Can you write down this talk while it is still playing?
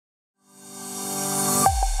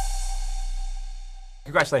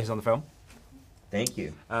Congratulations on the film. Thank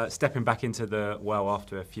you. Stepping back into the well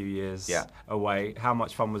after a few years away, how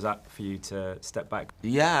much fun was that for you to step back?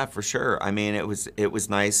 Yeah, for sure. I mean, it was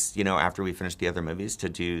nice, you know, after we finished the other movies to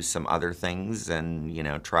do some other things and, you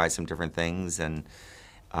know, try some different things and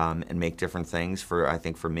make different things for, I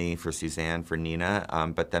think, for me, for Suzanne, for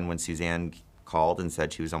Nina. But then when Suzanne called and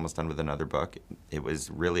said she was almost done with another book, it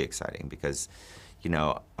was really exciting because, you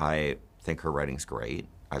know, I think her writing's great.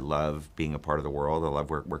 I love being a part of the world. I love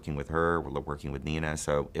working with her. I love working with Nina.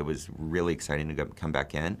 So it was really exciting to come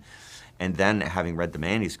back in. And then having read the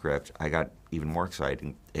manuscript, I got even more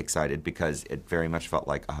excited because it very much felt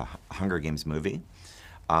like a Hunger Games movie.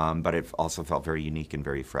 But it also felt very unique and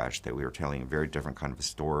very fresh, that we were telling a very different kind of a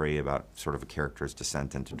story about sort of a character's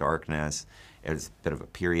descent into darkness. It was a bit of a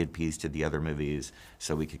period piece to the other movies,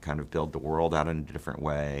 so we could kind of build the world out in a different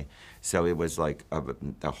way. So it was like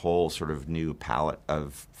a whole sort of new palette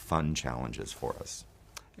of fun challenges for us.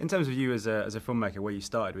 In terms of you as a filmmaker, where you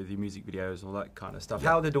started with your music videos and all that kind of stuff,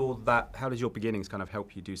 how did your beginnings kind of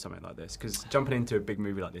help you do something like this? Because jumping into a big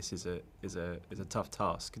movie like this is a tough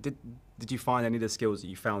task. Did you find any of the skills that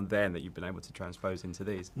you found then that you've been able to transpose into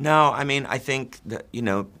these? No, I mean, I think that, you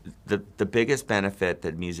know, the biggest benefit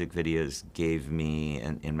that music videos gave me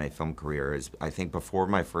in my film career is, I think before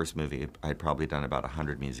my first movie, I'd probably done about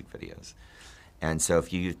 100 music videos. And so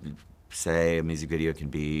if you say a music video can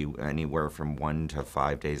be anywhere from 1 to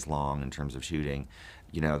 5 days long in terms of shooting,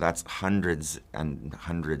 you know, that's hundreds and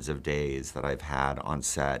hundreds of days that I've had on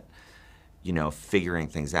set, you know, figuring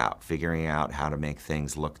things out, figuring out how to make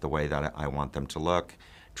things look the way that I want them to look,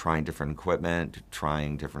 trying different equipment,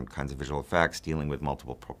 trying different kinds of visual effects, dealing with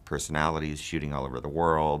multiple personalities, shooting all over the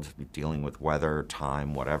world, dealing with weather,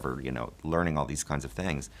 time, whatever, you know, learning all these kinds of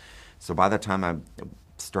things. So by the time I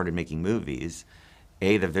started making movies,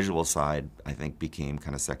 the visual side, I think, became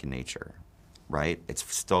kind of second nature, right? It's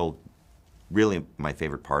still really my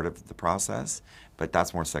favorite part of the process, but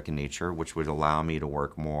that's more second nature, which would allow me to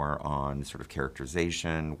work more on sort of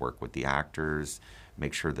characterization, work with the actors,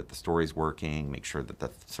 make sure that the story's working, make sure that the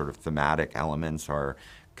sort of thematic elements are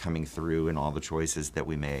coming through in all the choices that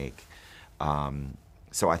we make.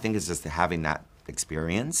 So I think it's just having that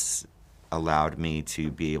experience allowed me to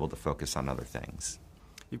be able to focus on other things.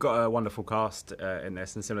 You've got a wonderful cast in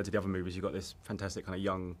this, and similar to the other movies, you've got this fantastic kind of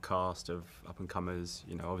young cast of up-and-comers.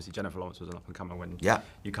 You know, obviously Jennifer Lawrence was an up-and-comer when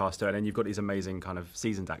you cast her, and then you've got these amazing kind of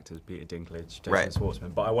seasoned actors, Peter Dinklage, Jason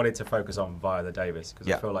Schwartzman. But I wanted to focus on Viola Davis, because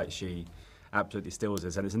I feel like she absolutely steals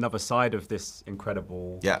this, and it's another side of this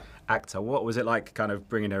incredible actor. What was it like kind of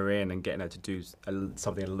bringing her in and getting her to do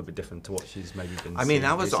something a little bit different to what she's maybe been I mean,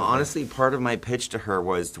 that was recently? honestly part of my pitch to her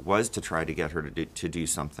was to try to get her to do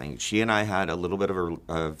something. She and I had a little bit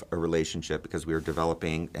of a relationship because we were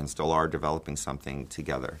developing and still are developing something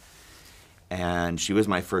together. And she was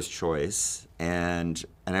my first choice. And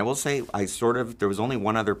I will say, there was only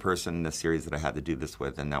one other person in the series that I had to do this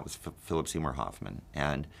with, and that was Philip Seymour Hoffman.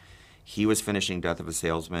 And he was finishing Death of a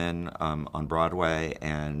Salesman on Broadway,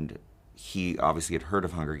 and he obviously had heard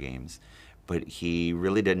of Hunger Games, but he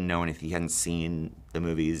really didn't know anything. He hadn't seen the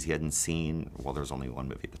movies. He hadn't seen, well, there was only one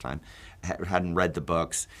movie at the time, hadn't read the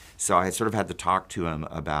books. So I sort of had to talk to him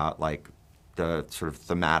about, like, the sort of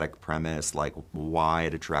thematic premise, like why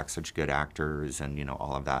it attracts such good actors and, you know,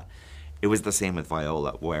 all of that. It was the same with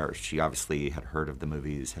Viola, where she obviously had heard of the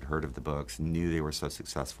movies, had heard of the books, knew they were so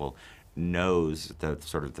successful, knows the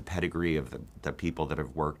sort of the pedigree of the people that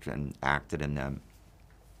have worked and acted in them.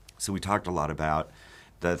 So we talked a lot about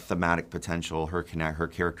the thematic potential, her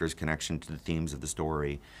character's connection to the themes of the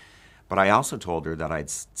story. But I also told her that I'd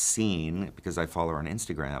seen, because I follow her on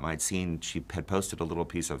Instagram, I'd seen she had posted a little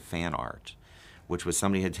piece of fan art, which was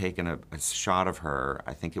somebody had taken a shot of her,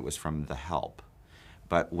 I think it was from The Help,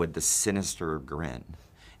 but with the sinister grin.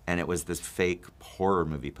 And it was this fake horror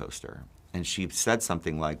movie poster. And she said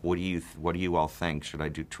something like, what do you all think? Should I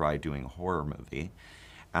try doing a horror movie?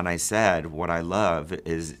 And I said, what I love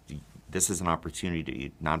is this is an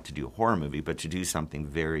opportunity not to do a horror movie, but to do something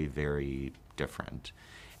very, very different.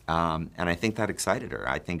 And I think that excited her.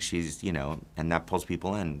 I think she's, you know, and that pulls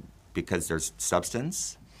people in because there's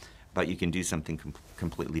substance, but you can do something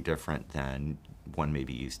completely different than one may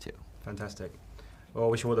be used to. Fantastic. Well, I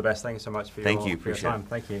wish you all the best. Thank you so much for your time.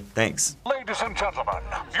 Thank you. Thanks. Ladies and gentlemen,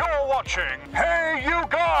 you're watching Hey You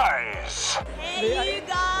Guys! Hey, you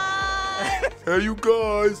guys! Hey, you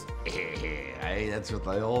guys! Hey, that's what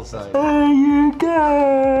they all say. Hey, you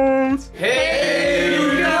guys! Hey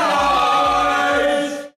You Guys!